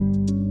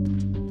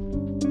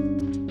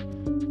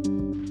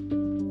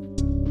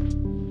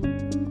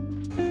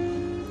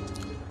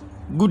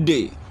Good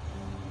day.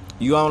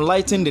 You are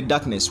enlightening the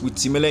darkness with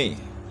Timele,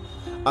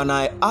 and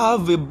I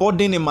have a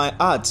burden in my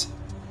heart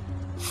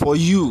for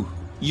you,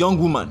 young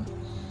woman.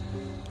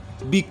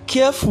 Be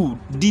careful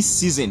this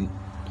season.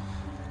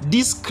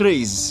 This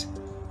craze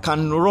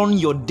can run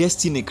your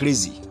destiny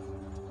crazy.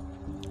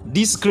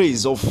 This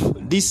craze of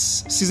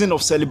this season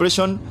of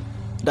celebration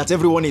that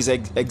everyone is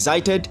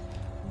excited,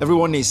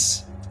 everyone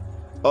is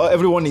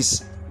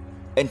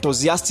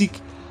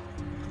enthusiastic.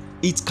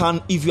 It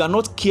can, if you are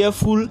not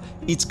careful,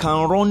 it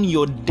can run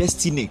your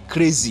destiny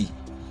crazy.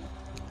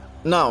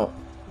 Now,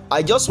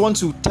 I just want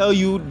to tell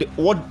you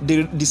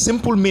the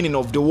simple meaning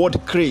of the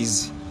word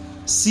craze.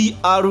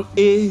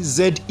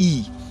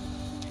 C-R-A-Z-E.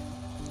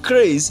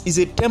 Craze is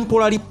a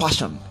temporary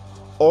passion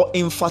or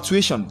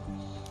infatuation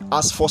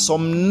as for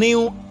some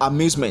new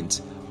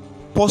amusement,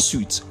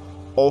 pursuit,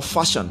 or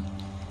fashion.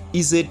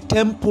 Is a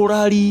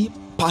temporary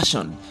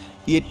passion,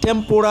 a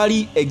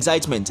temporary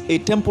excitement, a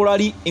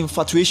temporary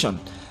infatuation.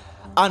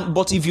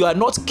 But if you are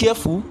not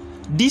careful,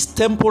 this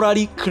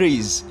temporary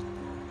craze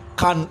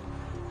can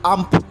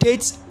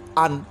amputate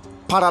and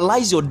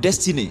paralyze your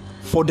destiny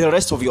for the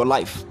rest of your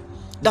life.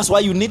 That's why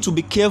you need to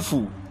be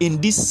careful in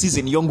this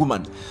season, young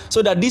woman,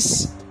 so that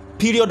this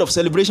period of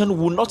celebration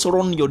will not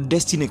run your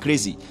destiny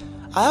crazy.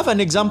 I have an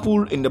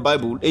example in the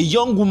Bible. A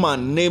young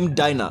woman named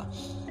Dinah,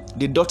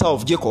 the daughter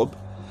of Jacob,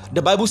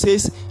 the Bible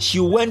says she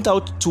went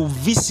out to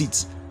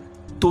visit,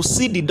 to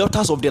see the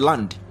daughters of the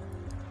land.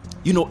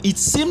 You know, it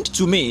seemed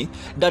to me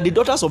that the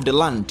daughters of the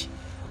land,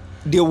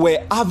 they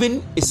were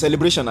having a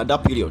celebration at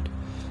that period.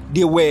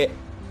 They were,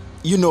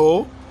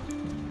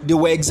 they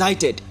were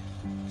excited.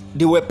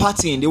 They were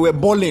partying, they were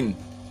balling,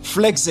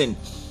 flexing.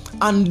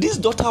 And this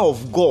daughter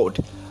of God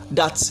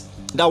that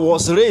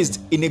was raised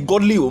in a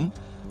godly home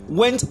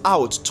went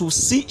out to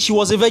see, she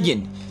was a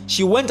virgin.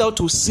 She went out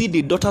to see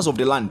the daughters of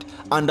the land.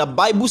 And the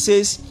Bible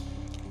says,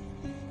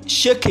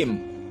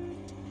 Shechem,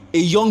 a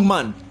young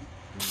man,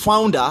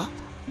 found her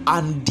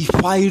and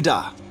defiled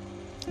her.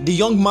 The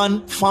young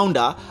man found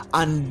her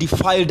and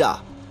defiled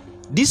her.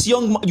 This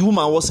young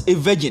woman was a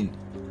virgin,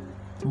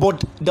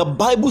 but the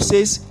Bible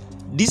says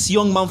this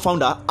young man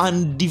found her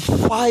and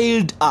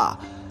defiled her.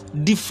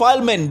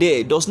 Defilement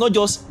there does not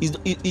just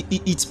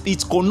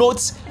it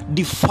connotes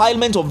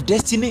defilement of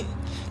destiny,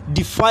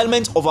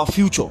 defilement of our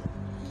future.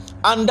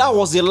 And that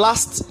was the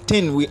last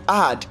thing we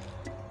heard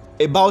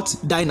about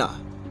Dinah,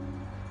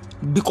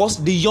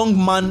 because the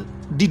young man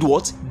did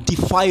what?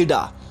 Defiled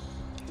her.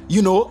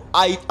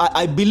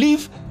 I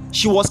believe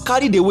she was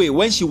carried away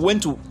when she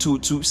went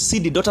to see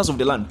the daughters of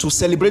the land, to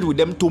celebrate with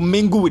them, to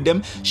mingle with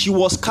them. She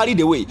was carried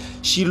away.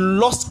 She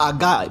lost her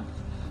guard,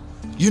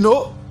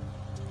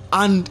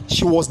 and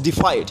she was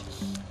defiled.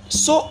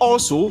 So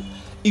also,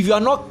 if you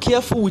are not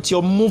careful with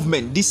your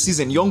movement this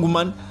season, young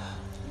woman,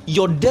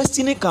 your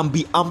destiny can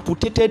be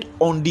amputated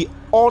on the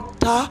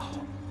altar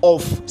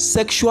of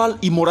sexual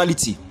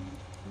immorality.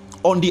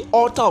 On the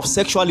altar of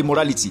sexual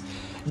immorality.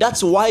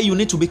 That's why you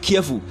need to be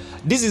careful.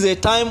 This is a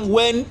time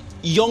when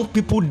young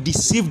people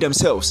deceive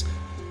themselves.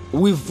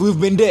 We've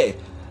been there.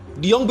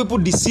 The young people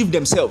deceive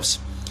themselves.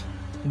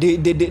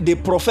 They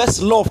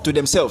profess love to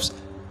themselves.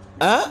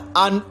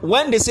 And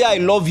when they say I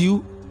love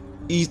you,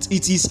 it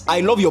is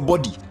I love your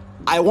body.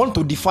 I want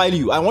to defile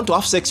you. I want to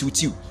have sex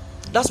with you.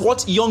 That's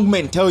what young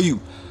men tell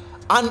you.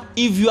 And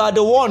if you are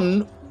the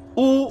one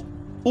who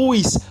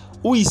is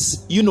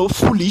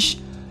foolish,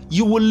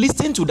 you will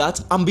listen to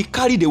that and be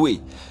carried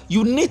away.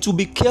 You need to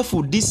be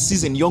careful this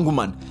season, young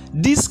woman.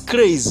 This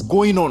craze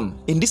going on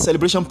in this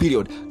celebration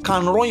period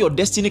can run your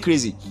destiny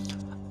crazy.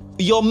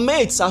 Your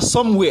mates are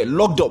somewhere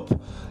locked up.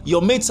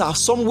 Your mates are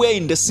somewhere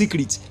in the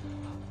secret.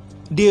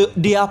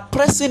 They are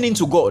pressing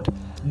into God.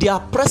 They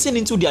are pressing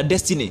into their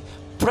destiny,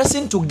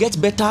 pressing to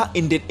get better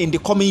in the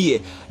coming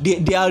year.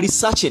 They are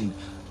researching,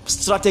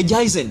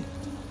 strategizing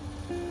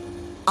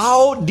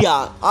how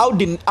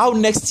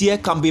next year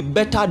can be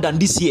better than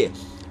this year.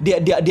 They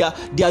are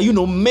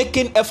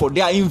making effort.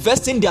 They are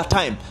investing their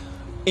time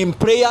in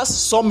prayers,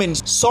 some in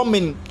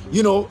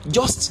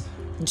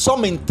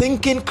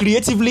thinking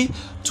creatively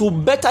to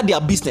better their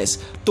business,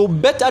 to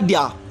better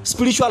their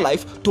spiritual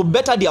life, to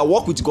better their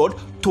work with God,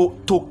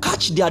 to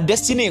catch their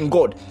destiny in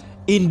God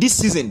in this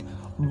season.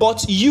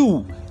 But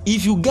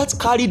if you get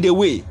carried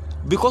away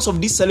because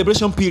of this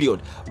celebration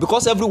period,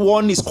 because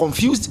everyone is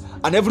confused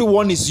and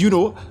everyone is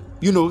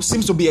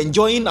seems to be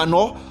enjoying and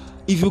all,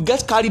 if you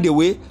get carried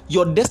away,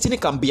 your destiny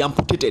can be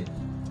amputated.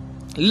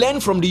 Learn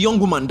from the young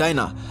woman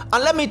Dinah,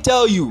 and let me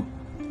tell you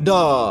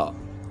the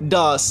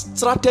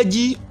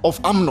strategy of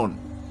Amnon,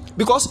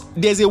 because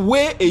there's a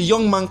way a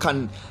young man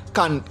can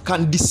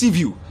deceive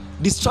you.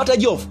 The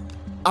strategy of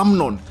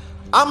Amnon.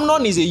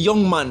 Amnon is a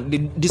young man,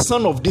 the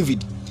son of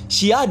David.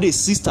 She had a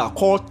sister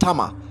called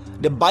Tamar.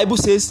 The Bible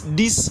says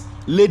this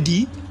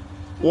lady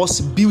was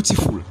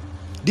beautiful.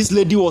 This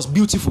lady was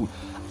beautiful,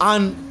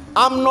 and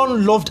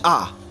Amnon loved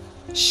her.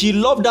 He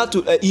loved her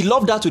to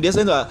the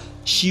extent that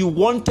she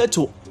wanted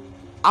to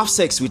have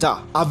sex with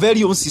her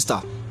very own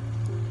sister.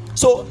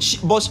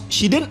 But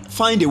she didn't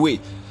find a way.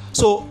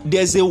 So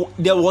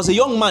there was a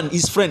young man,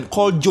 his friend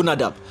called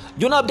Jonadab.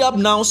 Jonadab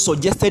now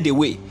suggested a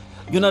way.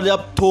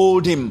 Jonadab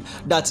told him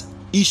that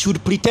he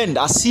should pretend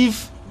as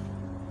if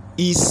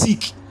he is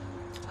sick,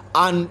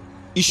 and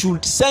he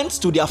should send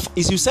to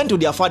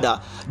their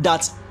father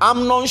that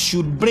Amnon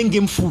should bring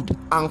him food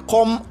and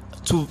come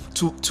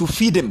to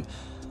feed him.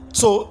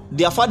 So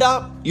their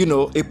father,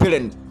 a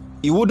parent,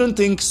 he wouldn't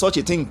think such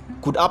a thing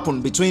could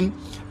happen between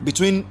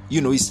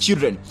his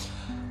children.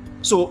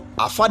 So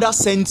the father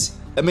sent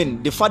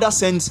Amnon,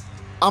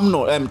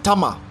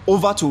 Tamar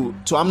over to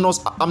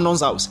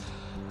Amnon's house.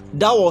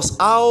 That was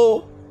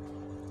how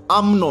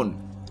Amnon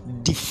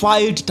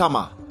defiled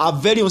Tamar, our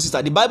very own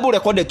sister. The Bible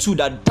recorded too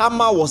that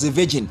Tamar was a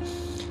virgin.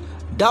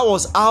 That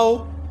was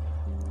how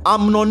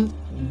Amnon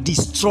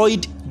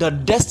destroyed the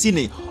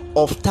destiny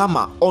of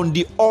Tamar on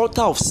the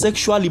altar of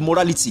sexual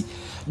immorality.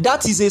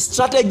 That is a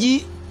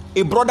strategy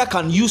a brother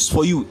can use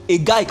for you, a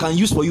guy can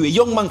use for you, a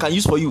young man can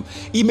use for you.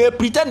 He may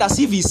pretend as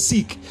if he's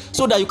sick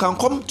so that you can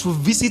come to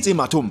visit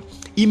him at home.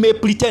 He may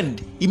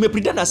pretend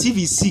as if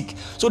he's sick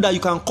so that you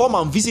can come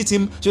and visit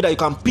him, so that you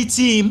can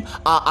pity him.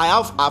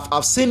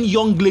 I've seen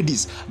young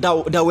ladies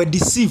that were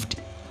deceived.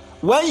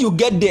 When you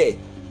get there,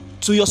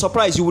 to your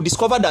surprise, you will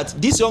discover that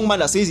this young man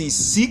that says he's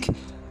sick,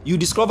 you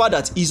discover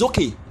that he's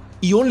okay.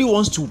 He only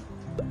wants to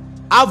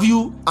have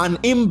you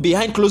and him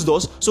behind closed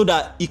doors so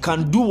that he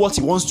can do what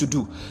he wants to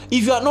do.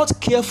 If you are not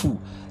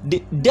careful,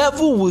 the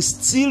devil will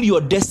steal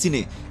your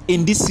destiny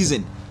in this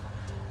season.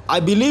 I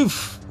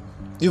believe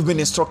you've been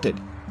instructed.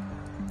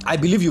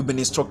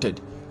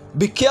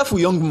 Be careful,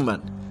 young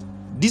woman.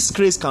 This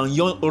craze can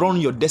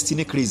run your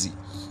destiny crazy.